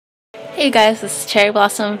Hey guys, this is Cherry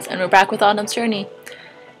Blossoms, and we're back with Autumn's Journey.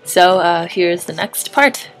 So, here's the next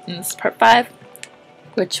part. And this is part 5,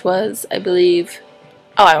 which was, I believe...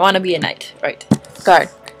 Oh, I want to be a knight. Right. Guard.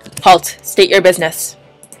 Halt. State your business.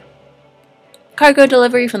 Cargo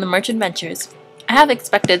delivery from the Merchant Ventures. I have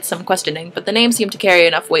expected some questioning, but the name seemed to carry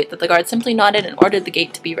enough weight that the guard simply nodded and ordered the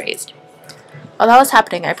gate to be raised. While that was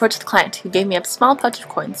happening, I approached the client, who gave me a small pouch of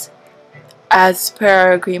coins. As per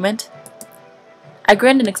our agreement... I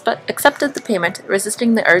grinned and accepted the payment,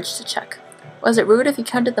 resisting the urge to check. Was it rude if you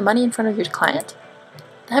counted the money in front of your client?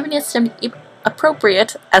 The heaviness seemed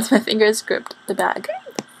appropriate as my fingers gripped the bag.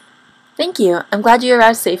 Thank you. I'm glad you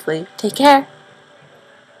arrived safely. Take care.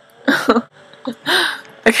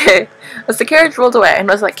 Okay. As the carriage rolled away, I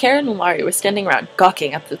noticed that Karen and Ilmari were standing around,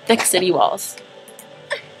 gawking at the thick city walls.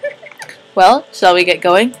 Well, shall we get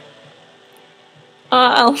going?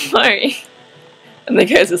 Ilmari. And the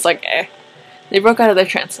guy's just like, eh. They broke out of their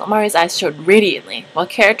trance. Ilmari's eyes showed radiantly, while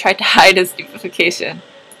Kara tried to hide his stupefaction.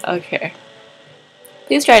 Okay.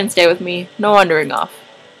 Please try and stay with me. No wandering off.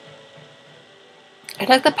 I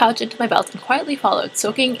tucked the pouch into my belt and quietly followed,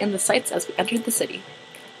 soaking in the sights as we entered the city.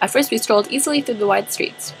 At first we strolled easily through the wide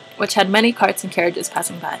streets, which had many carts and carriages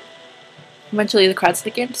passing by. Eventually the crowd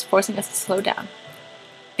thickened, forcing us to slow down.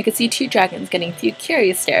 I could see the two dragons getting a few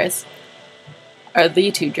curious stares, but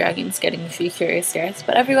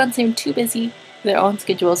everyone seemed too busy with their own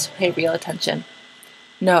schedules to pay real attention.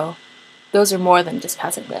 No, those were more than just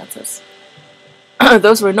passing glances.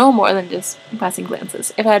 Those were no more than just passing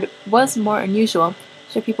glances. If it was more unusual,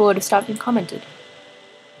 sure people would have stopped and commented.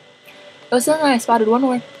 It was then that I spotted one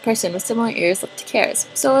more person with similar ears up to Kara's,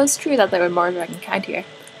 so it was true that there were more dragonkind here.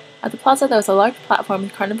 At the plaza there was a large platform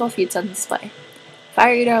with carnival feats on display.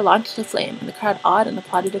 Fire Eater launched a flame, and the crowd awed and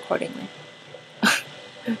applauded accordingly.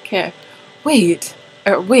 Okay. Wait,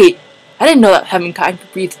 I didn't know that Heavenkind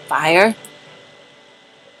could breathe fire.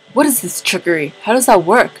 What is this trickery? How does that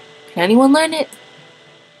work? Can anyone learn it?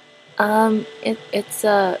 It's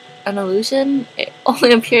an illusion. It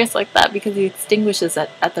only appears like that because he extinguishes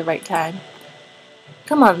it at the right time.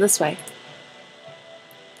 Come on, this way.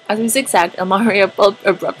 As we zigzagged, Ilmari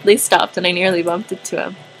abruptly stopped and I nearly bumped into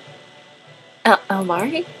him.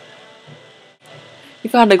 Ilmari? We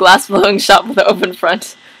found a glass-blowing shop with an open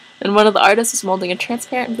front, and one of the artists was molding a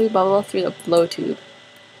transparent blue bubble through the blow tube.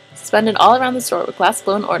 Suspended all around the store were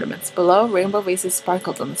glass-blown ornaments. Below, rainbow vases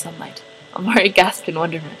sparkled in the sunlight. Ilmari gasped in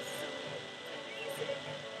wonderment.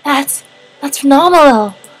 That's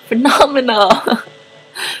phenomenal! Phenomenal!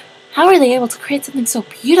 How are they able to create something so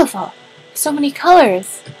beautiful? So many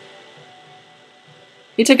colors!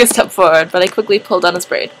 He took a step forward, but I quickly pulled on his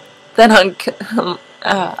braid. Then on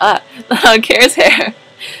Kara's hair,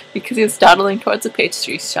 because he was dawdling towards a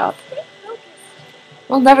pastry shop.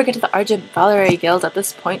 We'll never get to the Argent Valerie Guild at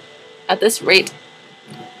this rate.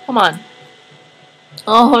 Come on.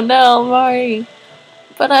 Oh no, Mari.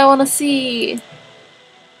 But I want to see.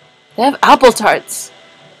 They have apple tarts.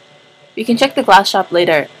 You can check the glass shop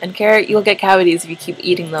later, and Kara, you'll get cavities if you keep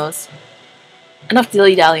eating those. Enough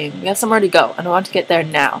dilly-dallying. We have somewhere to go, and I want to get there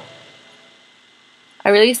now. I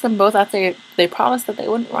released them both after they promised that they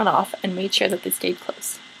wouldn't run off and made sure that they stayed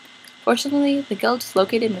close. Fortunately, the guild is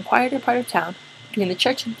located in a quieter part of town, between the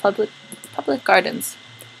church and public gardens.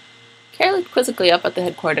 Kara looked quizzically up at the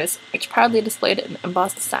headquarters, which proudly displayed an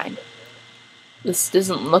embossed sign. This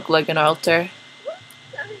doesn't look like an altar.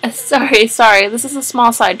 Sorry, this is a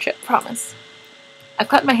small side trip, promise. I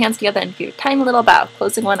clapped my hands together and gave a tiny little bow,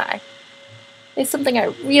 closing one eye. There's something I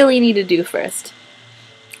really need to do first.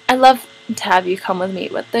 I'd love to have you come with me,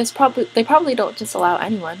 but they probably don't just allow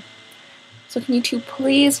anyone. So can you two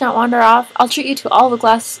please not wander off? I'll treat you to all the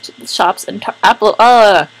glass shops and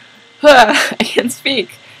I can't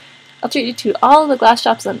speak. I'll treat you to all the glass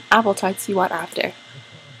shops and apple tarts you want after.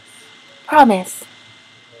 Promise.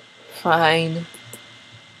 Fine.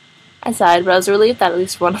 I sighed, but I was relieved that at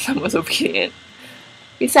least one of them was obedient.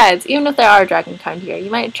 Besides, even if there are dragonkind here, you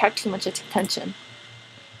might attract too much attention.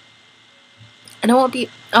 And I won't be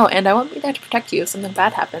there to protect you if something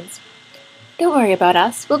bad happens. Don't worry about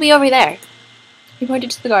us. We'll be over there. He pointed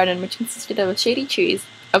to the garden, which consisted of shady trees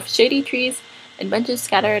and benches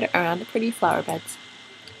scattered around the pretty flower beds.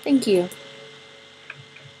 Thank you.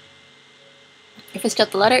 I fished out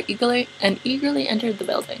the letter eagerly entered the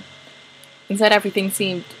building. Inside, everything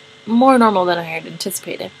seemed more normal than I had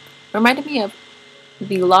anticipated. It reminded me of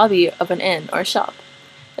the lobby of an inn or shop.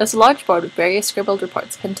 There was a large board with various scribbled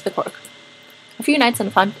reports pinned to the cork. A few knights in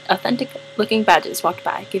authentic-looking badges walked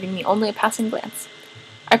by, giving me only a passing glance.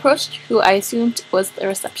 I approached who I assumed was the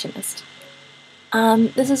receptionist.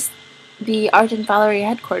 This is the Argent Valerie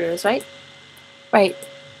headquarters, right? Right.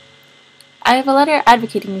 I have a letter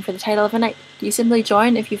advocating you for the title of a knight. Do you simply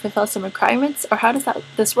join if you fulfill some requirements, or how does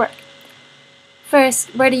this work? First,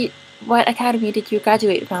 what academy did you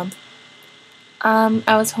graduate from?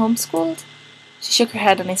 I was homeschooled. She shook her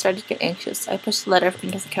head and I started to get anxious. I pushed the letter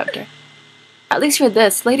into the counter. At least read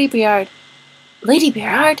this, Lady Briard. Lady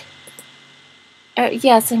Briard?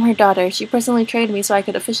 Yes, I'm her daughter. She personally trained me so I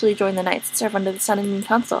could officially join the Knights and serve under the Sun and Moon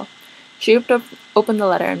Council. She ripped open the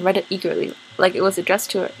letter and read it eagerly, like it was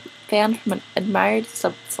addressed to a fan from an admired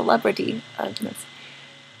celebrity.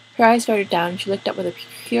 Her eyes darted down and she looked up with a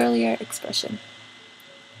peculiar expression.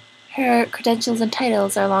 Her credentials and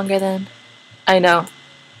titles are longer than... I know.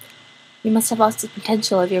 You must have lost the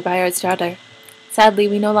potential of your Bayard's daughter. Sadly,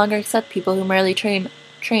 we no longer accept people who merely trained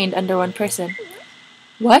under one person.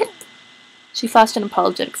 What? She flashed an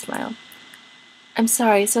apologetic smile. I'm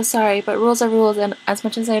sorry, so sorry, but rules are rules, and as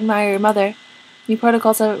much as I admire your mother, new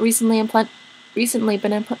protocols have recently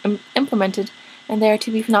been implemented, and they are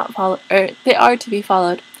to be followed.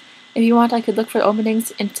 If you want, I could look for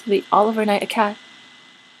openings into the Oliver Knight Academy.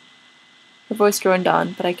 Her voice droned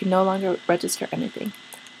on, but I could no longer register anything.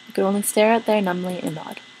 I could only stare at there numbly and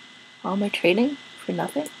nod. All my training? For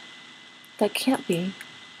nothing? That can't be.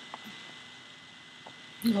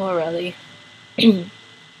 Oh, really?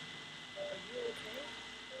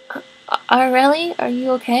 Aurelie, are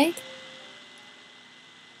you okay?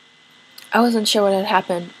 I wasn't sure what had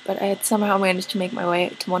happened, but I had somehow managed to make my way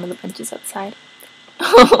to one of the benches outside.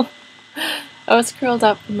 I was curled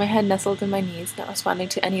up with my head nestled in my knees, not responding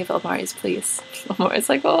to any of Ilmari's pleas. Ilmari's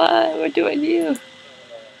like, what doing you?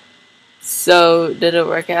 So, did it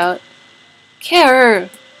work out? Care!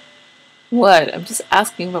 What? I'm just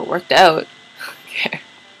asking if it worked out. Care.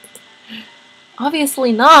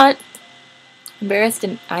 Obviously not. Embarrassed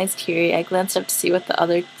and eyes teary, I glanced up to see what the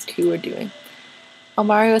other two were doing.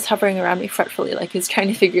 Ilmari was hovering around me fretfully, like he was trying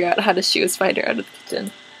to figure out how to shoo a spider out of the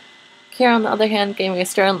kitchen. Care, on the other hand, gave me a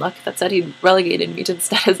stern look that said he'd relegated me to the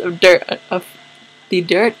status of the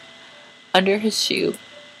dirt under his shoe.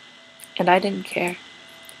 And I didn't care.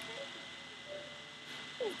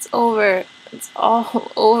 It's over. It's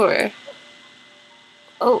all over.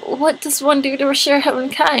 Oh, what does one do to share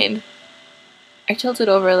humankind? I tilted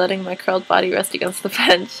over, letting my curled body rest against the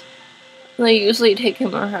bench. They usually take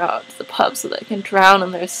him or her out to the pub so they can drown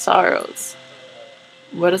in their sorrows.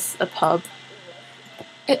 What is a pub?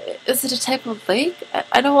 Is it a type of lake?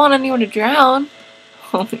 I don't want anyone to drown.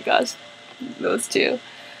 Oh my gosh, those two.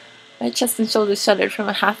 My chest and shoulders shuddered from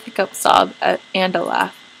a half-hiccup sob and a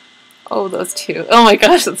laugh. Oh, those two. Oh my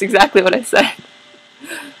gosh, that's exactly what I said.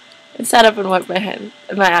 I sat up and wiped my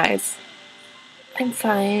eyes. I'm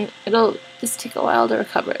fine. It'll just take a while to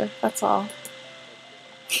recover, that's all.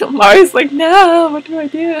 Mari's like, no, what do I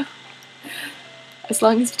do? As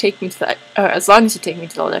long as you take me to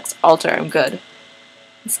the next altar, I'm good.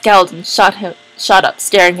 He scowled and shot up,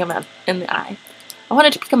 staring him in the eye. I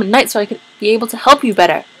wanted to become a knight so I could be able to help you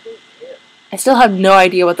better. I still have no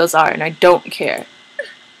idea what those are, and I don't care.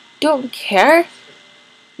 Don't care?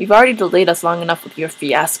 You've already delayed us long enough with your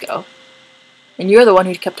fiasco. And you're the one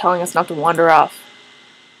who kept telling us not to wander off.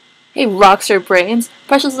 Hey, Rockstar Brains,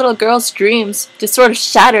 precious little girl's dreams just sort of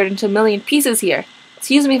shattered into a million pieces here.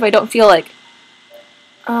 Excuse me if I don't feel like...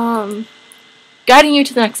 guiding you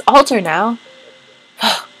to the next altar now.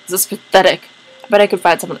 This is pathetic. I bet I could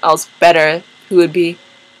find someone else better who would be...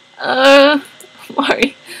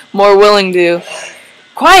 more willing to...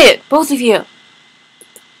 Quiet, both of you!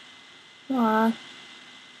 Aww.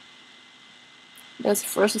 There was a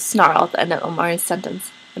ferocious snarl at the end of Ilmari's sentence,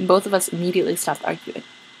 and both of us immediately stopped arguing.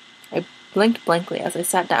 I blinked blankly as I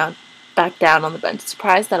sat back down on the bench,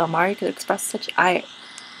 surprised that Ilmari could express such ire.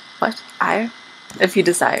 What? Ire? If he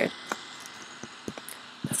desired.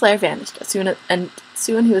 The flare vanished, and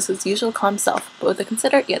soon he was his usual calm self, but with a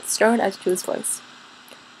considerate yet stern edge to his voice.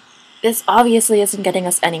 This obviously isn't getting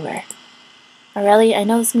us anywhere. Aurelie, I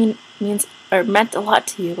know this meant a lot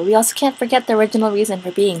to you, but we also can't forget the original reason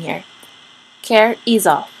for being here. Care, ease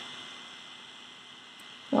off.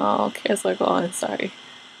 Oh, Care's like, oh, I'm sorry.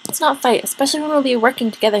 Let's not fight, especially when we'll be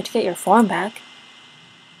working together to get your form back.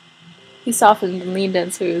 He softened and leaned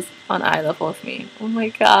in so he was on eye level with me. Oh my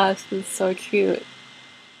gosh, this is so cute.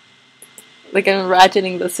 Like, I'm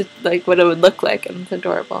imagining this, like, what it would look like, and it's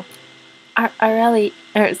adorable. Aurelie,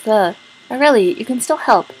 you can still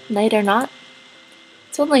help, knight or not.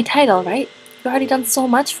 It's only a title, right? You've already done so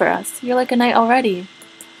much for us. You're like a knight already.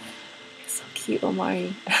 You're so cute,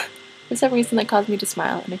 Ilmari. For some reason that caused me to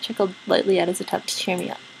smile, and I chuckled lightly at his attempt to cheer me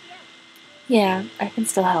up. Yeah, I can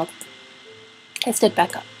still help. I stood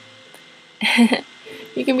back up.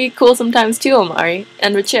 You can be cool sometimes too, Ilmari,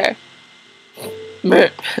 and mature.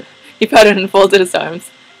 He pouted and folded his arms.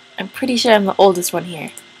 I'm pretty sure I'm the oldest one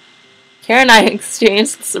here. Kara and I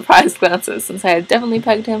exchanged surprised glances, since I had definitely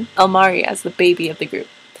pegged him, Ilmari, as the baby of the group.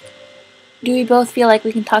 Do we both feel like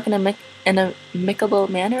we can talk in a amicable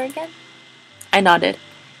manner again? I nodded.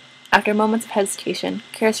 After moments of hesitation,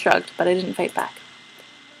 Kara shrugged, but I didn't fight back.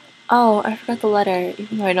 Oh, I forgot the letter,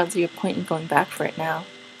 even though I don't see a point in going back for it now.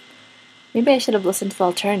 Maybe I should have listened to the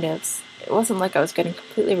alternatives. It wasn't like I was getting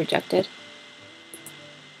completely rejected.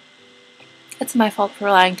 It's my fault for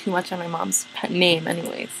relying too much on my mom's name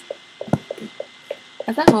anyways.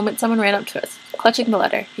 At that moment, someone ran up to us, clutching the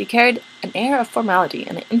letter. He carried an air of formality,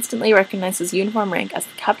 and I instantly recognized his uniform rank as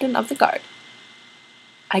the captain of the guard.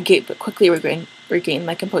 I gaped, but quickly regained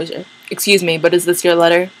my composure. Excuse me, but is this your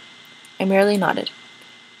letter? I merely nodded.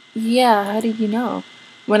 Yeah, how did you know?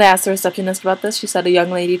 When I asked the receptionist about this, she said a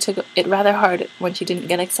young lady took it rather hard when she didn't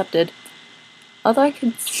get accepted. Although I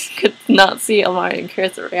could not see Ilmari and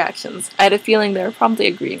Kara's reactions, I had a feeling they were promptly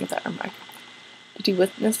agreeing with that remark. Did you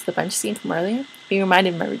witness the bench scene from earlier? Being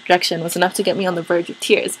reminded of my rejection was enough to get me on the verge of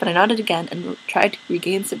tears, but I nodded again and tried to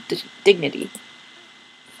regain some dignity.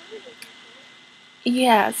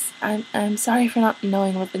 Yes, I'm sorry for not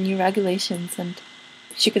knowing about the new regulations, and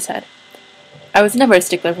shook his head. I was never a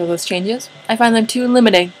stickler for those changes. I find them too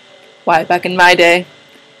limiting. Why, back in my day...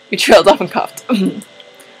 He trailed off and coughed.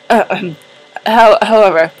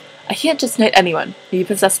 However, I can't just knight anyone. If you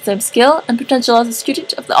possess the same skill and potential as a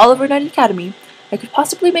student of the Oliver Knight Academy, I could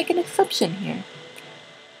possibly make an exception here.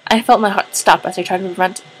 I felt my heart stop as I tried to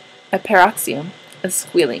prevent a paroxysm of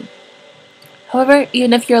squealing. However,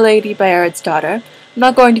 even if you're Lady Bayard's daughter, I'm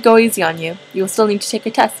not going to go easy on you. You will still need to take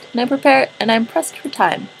a test, and I'm pressed for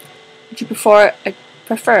time. Would you prefer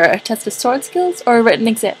a test of sword skills or a written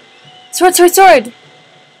exam? Sword, sword, sword!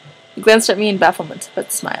 He glanced at me in bafflement,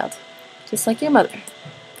 but smiled. Just like your mother.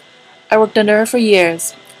 I worked under her for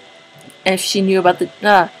years, and if she knew about the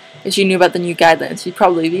new guidelines, she'd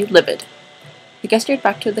probably be livid. He gestured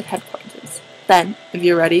back to the headquarters. Then, if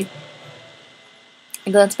you're ready.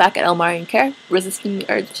 I glanced back at Ilmari and Kara, resisting the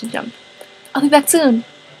urge to jump. I'll be back soon.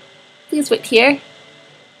 Please wait here.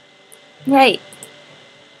 Right.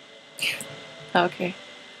 Okay.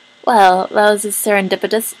 Well, that was a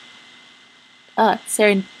serendipitous.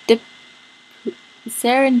 Serendipitous.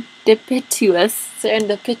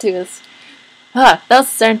 That was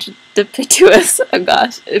serendipitous. Oh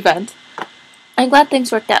gosh, event. I'm glad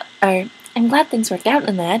things worked out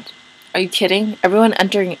in that. Are you kidding? Everyone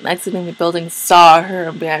entering and exiting the building saw her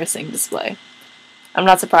embarrassing display. I'm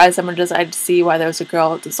not surprised someone decided to see why there was a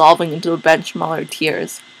girl dissolving into a bench from all her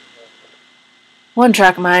tears.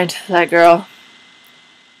 One-track mind, that girl.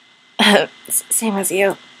 Same as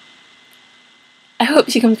you. I hope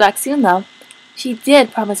she comes back soon, though. She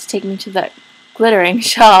did promise to take me to that glittering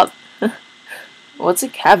shop. What's a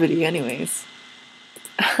cavity, anyways?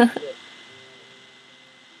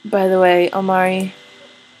 By the way, Ilmari...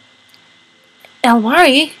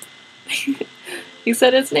 Ilmari? You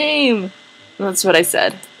said his name! That's what I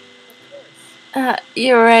said.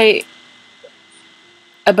 You're right.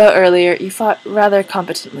 About earlier, you fought rather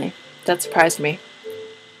competently. That surprised me.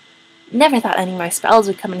 Never thought any of my spells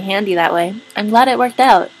would come in handy that way. I'm glad it worked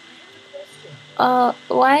out.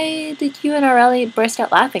 Why did you and Aurelie burst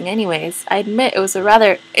out laughing anyways? I admit it was a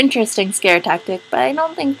rather interesting scare tactic, but I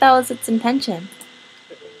don't think that was its intention.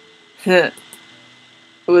 It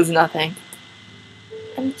was nothing.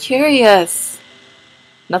 I'm curious.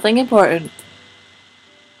 Nothing important.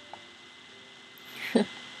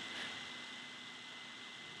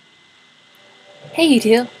 Hey, you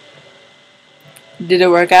two. Did it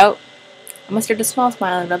work out? I mustered a small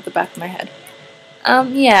smile and rubbed the back of my head.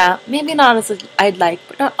 Yeah, maybe not as I'd like,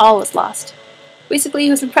 but not all was lost. Basically, he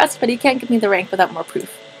was impressed, but he can't give me the rank without more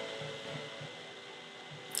proof.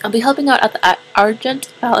 I'll be helping out at the Argent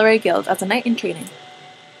Valerie Guild as a knight in training.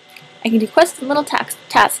 I can do quests and little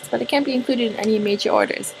tasks, but they can't be included in any major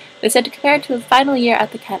orders. They said to compare it to the final year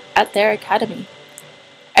at their academy.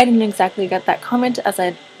 I didn't exactly get that comment, as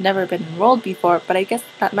I'd never been enrolled before, but I guess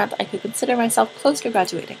that meant I could consider myself close to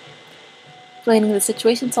graduating. Explaining the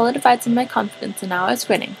situation solidified some of my confidence, and now I was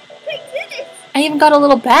grinning. I even got a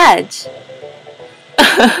little badge!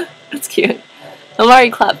 That's cute.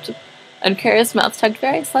 Ilmari clapped, and Kara's mouth tugged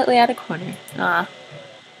very slightly at a corner. Ah.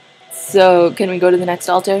 So, can we go to the next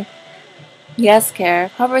altar? Yes, Kara.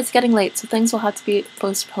 However, it's getting late, so things will have to be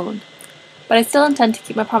postponed. But I still intend to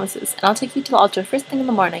keep my promises, and I'll take you to the altar first thing in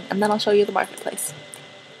the morning, and then I'll show you the marketplace.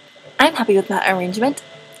 I'm happy with that arrangement.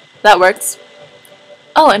 That works.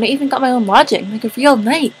 Oh, and I even got my own lodging, like a real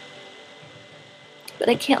knight. But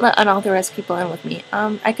I can't let unauthorized people in with me.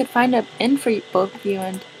 I could find an inn for both of you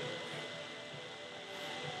and...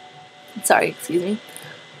 Sorry, excuse me.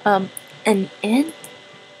 An inn?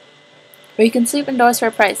 Where you can sleep indoors for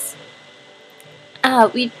a price.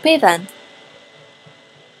 Ah, we'd pay then.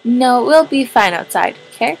 No, we'll be fine outside.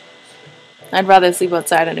 Care? I'd rather sleep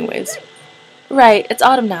outside anyways. Right, it's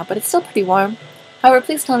autumn now, but it's still pretty warm. However,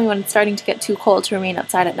 please tell me when it's starting to get too cold to remain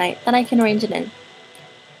outside at night, then I can arrange an inn.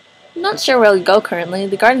 I'm not sure where we'll go currently.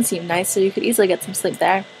 The gardens seem nice, so you could easily get some sleep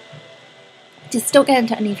there. Just don't get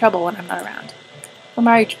into any trouble when I'm not around.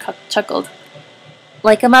 Ilmari chuckled.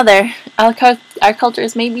 Like a mother, our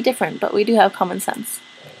cultures may be different, but we do have common sense.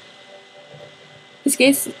 His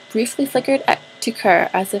gaze briefly flickered to Kerr,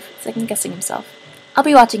 as if second-guessing himself. I'll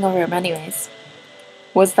be watching over him anyways.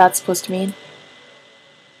 What's that supposed to mean?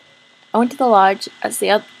 I went to the lodge with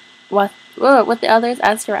the others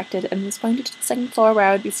as directed, and was pointed to the second floor where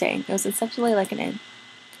I would be staying. It was essentially like an inn.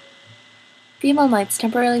 Female knights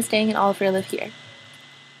temporarily staying in Oliver live here.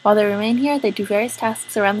 While they remain here, they do various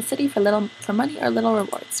tasks around the city for money or little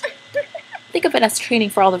rewards. Think of it as training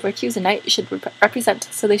for all the virtues a knight should represent,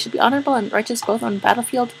 so they should be honorable and righteous both on the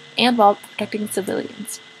battlefield and while protecting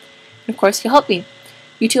civilians. And of course, you'll help me.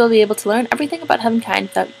 You two will be able to learn everything about humankind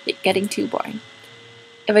without it getting too boring.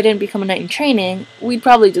 If I didn't become a knight in training, we'd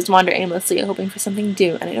probably just wander aimlessly hoping for something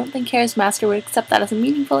new, and I don't think Kara's master would accept that as a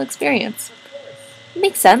meaningful experience.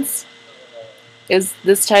 Makes sense. Is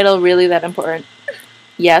this title really that important?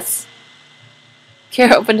 Yes.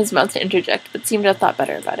 Kara opened his mouth to interject, but seemed to have thought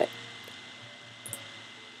better about it.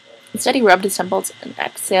 Instead, he rubbed his temples and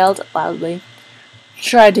exhaled loudly.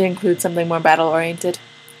 Tried to include something more battle-oriented.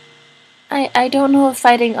 I don't know if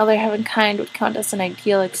fighting other humankind would count as an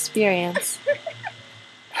ideal experience.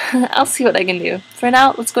 I'll see what I can do. For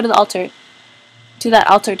now, let's go to the altar. To that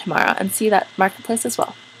altar tomorrow, and see that marketplace as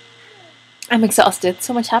well. I'm exhausted.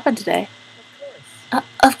 So much happened today.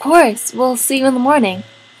 Of course. We'll see you in the morning.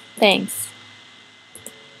 Thanks.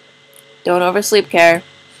 Don't oversleep, Care. At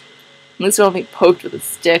least I won't be poked with a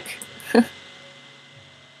stick.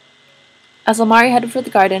 As Ilmari headed for the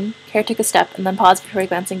garden, Care took a step and then paused before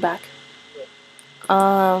glancing back.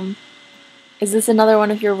 Is this another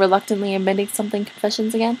one of your reluctantly admitting something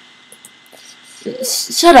confessions again?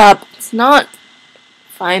 Shut up! It's not.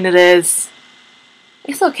 Fine, it is.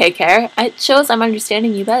 It's okay, Care. It shows I'm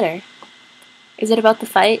understanding you better. Is it about the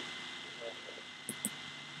fight?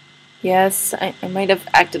 Yes, I might have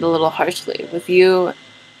acted a little harshly with you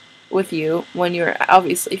when you were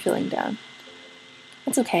obviously feeling down.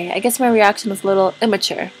 It's okay. I guess my reaction was a little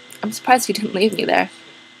immature. I'm surprised you didn't leave me there.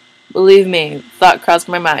 Believe me, the thought crossed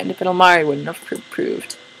my mind, but Ilmari wouldn't have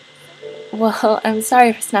proved. Well, I'm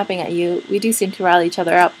sorry for snapping at you. We do seem to rally each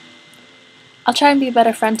other up. I'll try and be a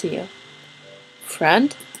better friend to you.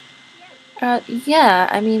 Friend? Yeah,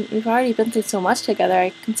 I mean, we've already been through so much together.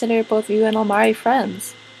 I consider both you and Ilmari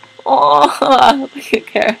friends. Oh, look at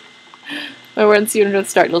Care. My words seemed to have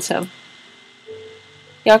startled him.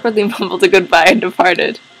 He awkwardly mumbled a goodbye and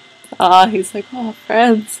departed. He's like, oh,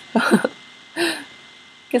 friends.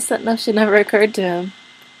 Guess that notion never occurred to him.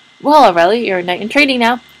 Well, Aurelie, you're a knight in training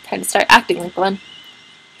now. Time to start acting like one.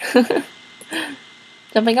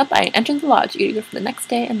 Jumping up, I entered the lodge, eager for the next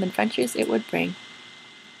day and the adventures it would bring.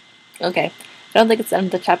 Okay, I don't think it's the end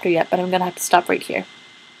of the chapter yet, but I'm gonna have to stop right here.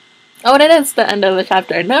 Oh, and it is the end of the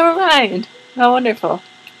chapter. Never mind. How wonderful.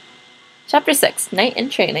 Chapter 6, Knight in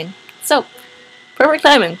Training. So, perfect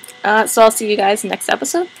timing. So I'll see you guys next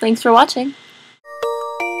episode. Thanks for watching.